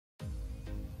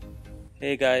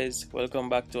Hey guys, welcome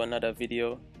back to another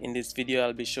video. In this video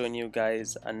I'll be showing you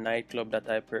guys a nightclub that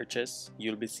I purchased.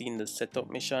 You'll be seeing the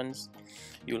setup missions.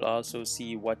 You'll also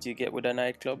see what you get with a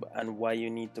nightclub and why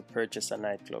you need to purchase a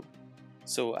nightclub.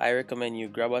 So I recommend you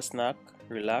grab a snack,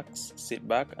 relax, sit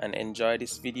back and enjoy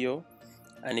this video.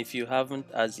 And if you haven't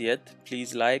as yet,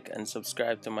 please like and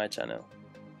subscribe to my channel.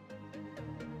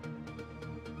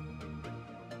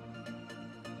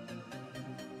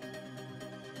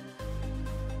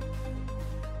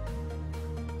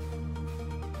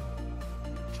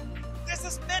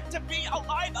 This is meant to be a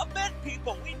live event,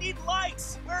 people. We need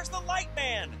lights. Where's the light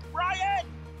man? Ryan,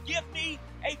 give me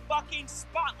a fucking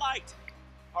spotlight.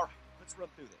 All right, let's run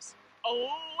through this.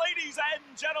 Ladies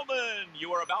and gentlemen,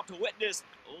 you are about to witness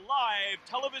live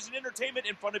television entertainment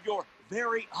in front of your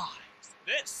very eyes.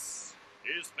 This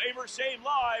is Favor Shame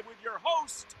Live with your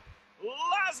host,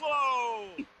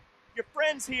 Laszlo. Your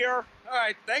friend's here. All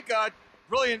right, thank God.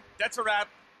 Brilliant. That's a wrap.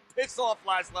 Piss off,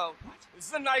 Laszlo. What? This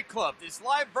is a nightclub. This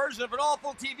live version of an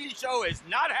awful TV show is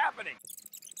not happening.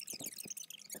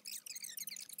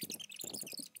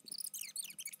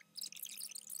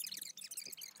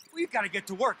 We've got to get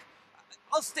to work.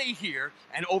 I'll stay here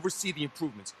and oversee the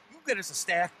improvements. You get us a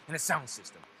staff and a sound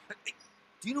system.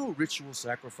 Do you know Ritual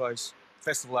Sacrifice?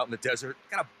 Festival out in the desert?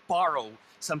 Gotta borrow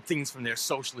some things from their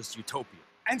socialist utopia.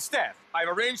 And staff. I've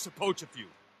arranged to poach a few.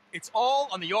 It's all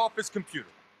on the office computer.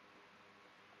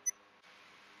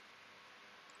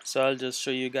 So I'll just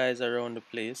show you guys around the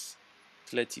place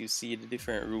to let you see the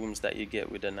different rooms that you get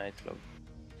with the nightclub.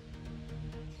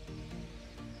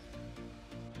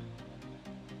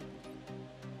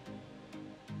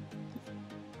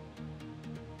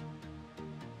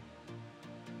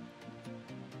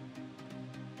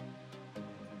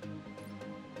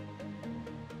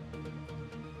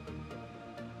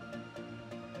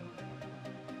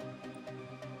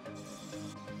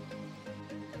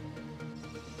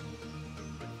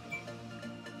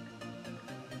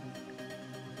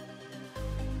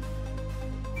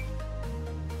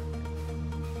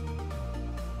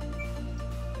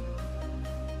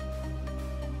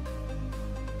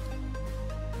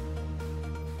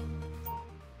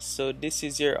 So this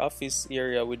is your office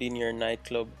area within your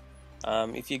nightclub.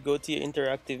 If you go to your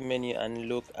interactive menu and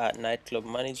look at nightclub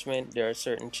management, there are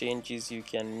certain changes you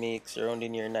can make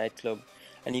surrounding your nightclub,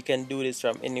 and you can do this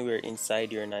from anywhere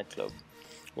inside your nightclub.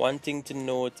 One thing to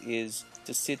note is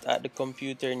to sit at the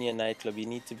computer in your nightclub, you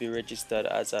need to be registered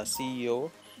as a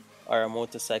CEO or a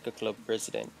motorcycle club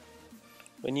president.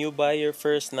 When you buy your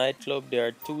first nightclub, there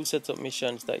are two setup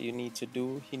missions that you need to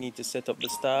do. You need to set up the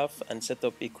staff and set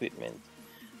up equipment.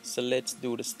 So let's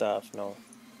do the staff now.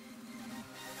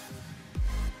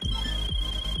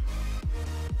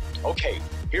 Okay,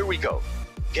 here we go.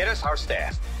 Get us our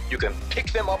staff. You can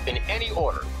pick them up in any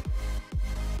order.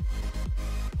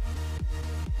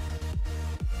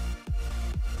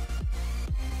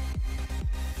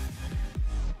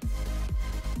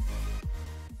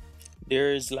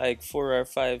 There's like 4 or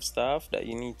 5 staff that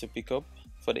you need to pick up.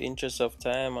 For the interest of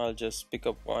time, I'll just pick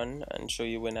up one and show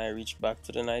you when I reach back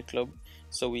to the nightclub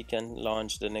so we can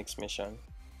launch the next mission.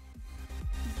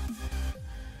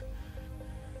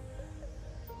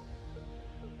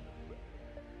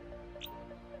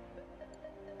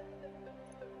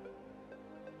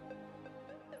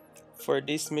 For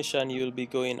this mission, you'll be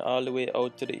going all the way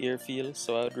out to the airfield,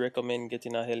 so I would recommend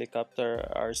getting a helicopter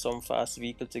or some fast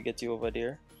vehicle to get you over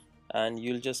there, and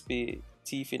you'll just be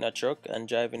thieving a truck and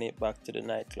driving it back to the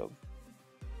nightclub.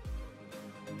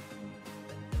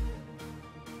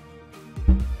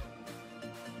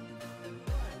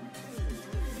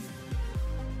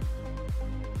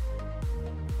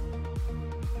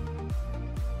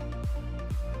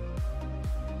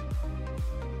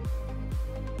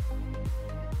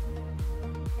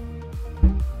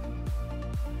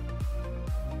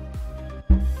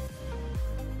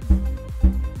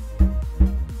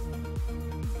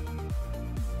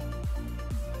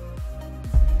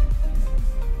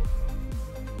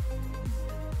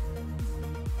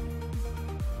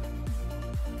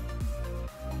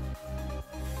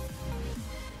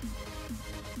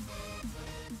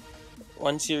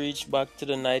 Once you reach back to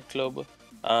the nightclub,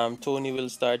 Tony will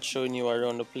start showing you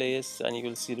around the place and you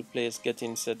will see the place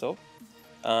getting set up.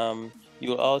 You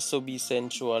will also be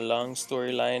sent through a long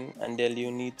storyline, and then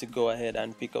you need to go ahead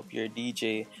and pick up your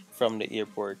DJ from the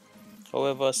airport.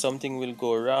 However, something will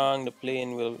go wrong, the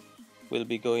plane will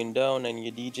be going down and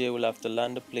your DJ will have to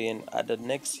land the plane at the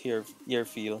next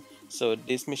airfield. So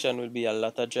this mission will be a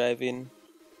lot of driving,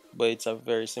 but it's a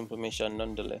very simple mission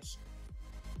nonetheless.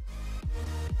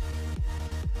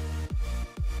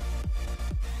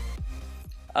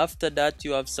 After that,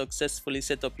 you have successfully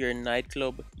set up your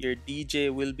nightclub. Your DJ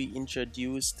will be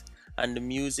introduced and the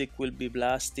music will be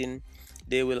blasting.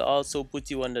 They will also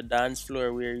put you on the dance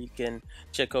floor where you can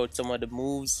check out some of the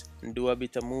moves and do a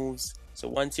bit of moves. So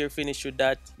once you're finished with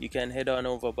that, you can head on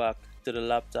over back to the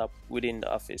laptop within the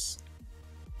office.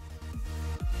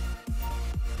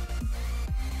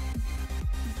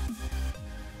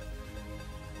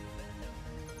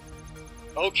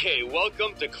 Okay,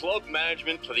 welcome to club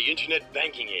management for the internet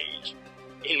banking age.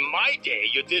 In my day,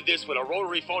 you did this with a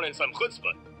rotary phone and some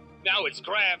chutzpah. Now it's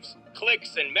graphs,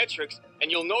 clicks, and metrics,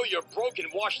 and you'll know you're broke and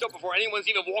washed up before anyone's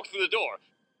even walked through the door.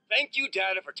 Thank you,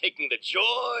 data, for taking the joy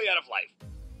out of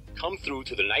life. Come through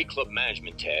to the nightclub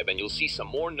management tab and you'll see some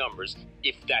more numbers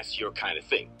if that's your kind of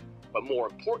thing. But more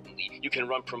importantly, you can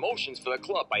run promotions for the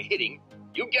club by hitting,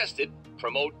 you guessed it,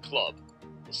 Promote Club.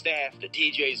 The staff, the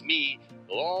DJs, me,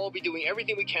 we'll all be doing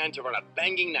everything we can to run a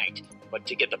banging night. But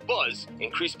to get the buzz,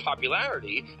 increase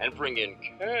popularity, and bring in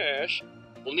cash,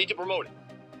 we'll need to promote it.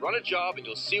 Run a job and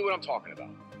you'll see what I'm talking about.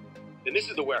 Then this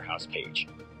is the warehouse page.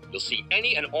 You'll see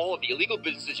any and all of the illegal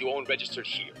businesses you own registered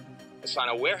here. Assign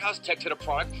a warehouse tech to the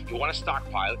product you want to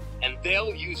stockpile, and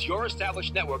they'll use your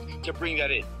established network to bring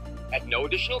that in at no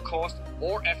additional cost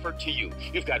or effort to you.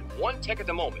 You've got one tech at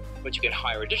the moment, but you can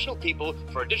hire additional people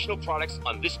for additional products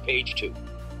on this page too.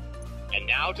 And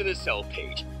now to the sell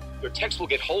page. Your techs will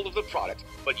get hold of the product,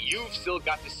 but you've still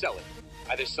got to sell it.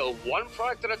 Either sell one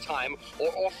product at a time or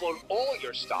offload all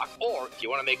your stock, or if you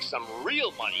want to make some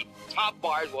real money, top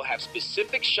buyers will have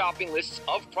specific shopping lists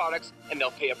of products and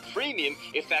they'll pay a premium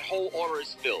if that whole order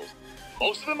is filled.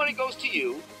 Most of the money goes to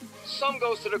you, some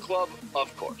goes to the club,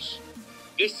 of course.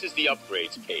 This is the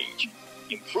upgrades page.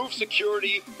 Improve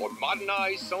security or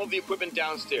modernize some of the equipment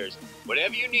downstairs.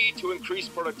 Whatever you need to increase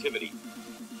productivity.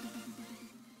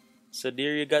 So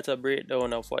there you got a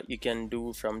breakdown of what you can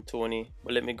do from Tony,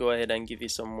 but let me go ahead and give you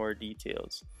some more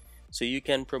details. So you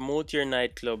can promote your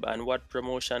nightclub, and what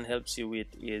promotion helps you with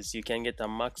is you can get a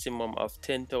maximum of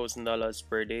 $10,000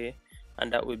 per day,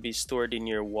 and that will be stored in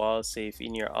your wall safe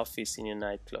in your office in your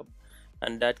nightclub,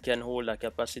 and that can hold a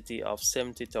capacity of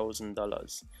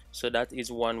 $70,000. So that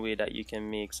is one way that you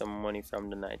can make some money from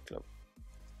the nightclub.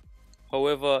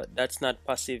 However, that's not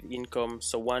passive income.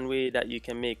 So one way that you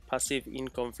can make passive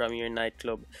income from your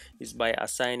nightclub is by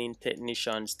assigning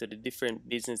technicians to the different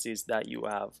businesses that you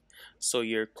have. So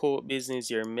your coat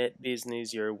business, your met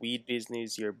business, your weed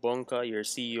business, your bunker, your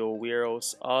CEO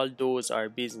warehouse, all those are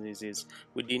businesses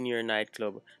within your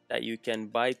nightclub that you can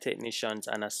buy technicians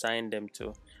and assign them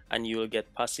to, and you will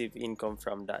get passive income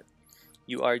from that.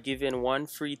 You are given one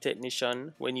free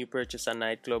technician when you purchase a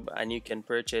nightclub, and you can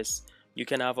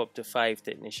have up to 5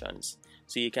 technicians.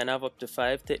 So you can have up to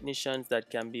 5 technicians that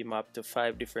can be mapped to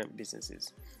 5 different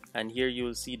businesses. And here you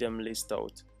will see them list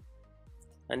out.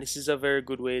 And this is a very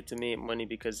good way to make money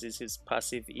because this is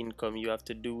passive income. You have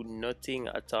to do nothing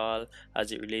at all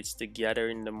as it relates to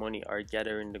gathering the money or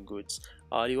gathering the goods.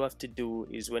 All you have to do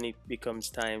is when it becomes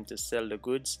time to sell the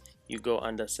goods, you go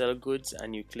under sell goods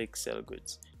and you click sell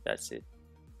goods. That's it.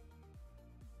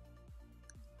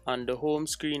 On the home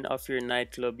screen of your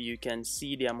nightclub, you can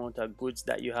see the amount of goods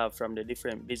that you have from the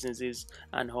different businesses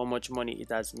and how much money it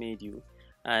has made you.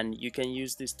 And you can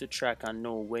use this to track and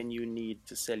know when you need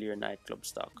to sell your nightclub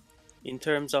stock. In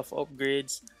terms of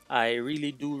upgrades, I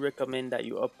really do recommend that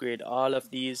you upgrade all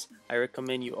of these. I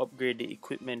recommend you upgrade the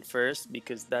equipment first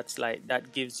because that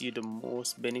gives you the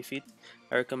most benefit.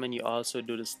 I recommend you also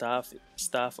do the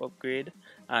staff upgrade,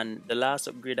 and the last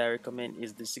upgrade I recommend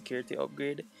is the security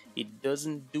upgrade. It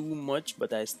doesn't do much,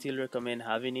 but I still recommend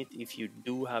having it if you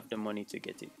do have the money to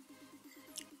get it.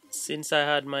 Since I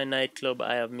had my nightclub,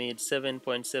 I have made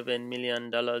 $7.7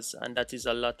 million, and that is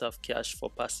a lot of cash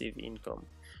for passive income.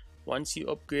 Once you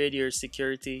upgrade your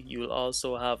security, you will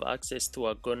also have access to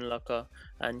a gun locker,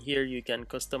 and here you can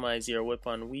customize your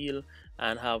weapon wheel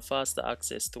and have faster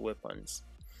access to weapons.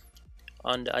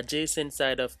 On the adjacent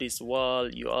side of this wall,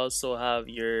 you also have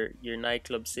your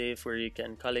nightclub safe where you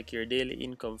can collect your daily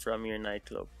income from your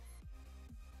nightclub.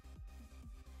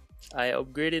 I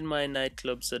upgraded my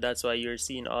nightclub, so that's why you're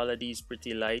seeing all of these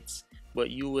pretty lights, but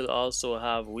you will also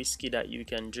have whiskey that you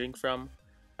can drink from,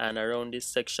 and around this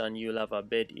section you'll have a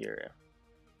bed area.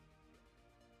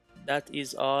 That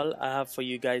is all I have for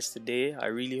you guys today. I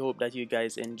really hope that you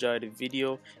guys enjoyed the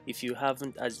video. If you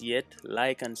haven't as yet,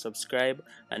 like and subscribe,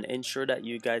 and ensure that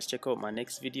you guys check out my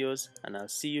next videos, and I'll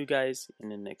see you guys in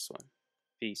the next one.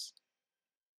 Peace.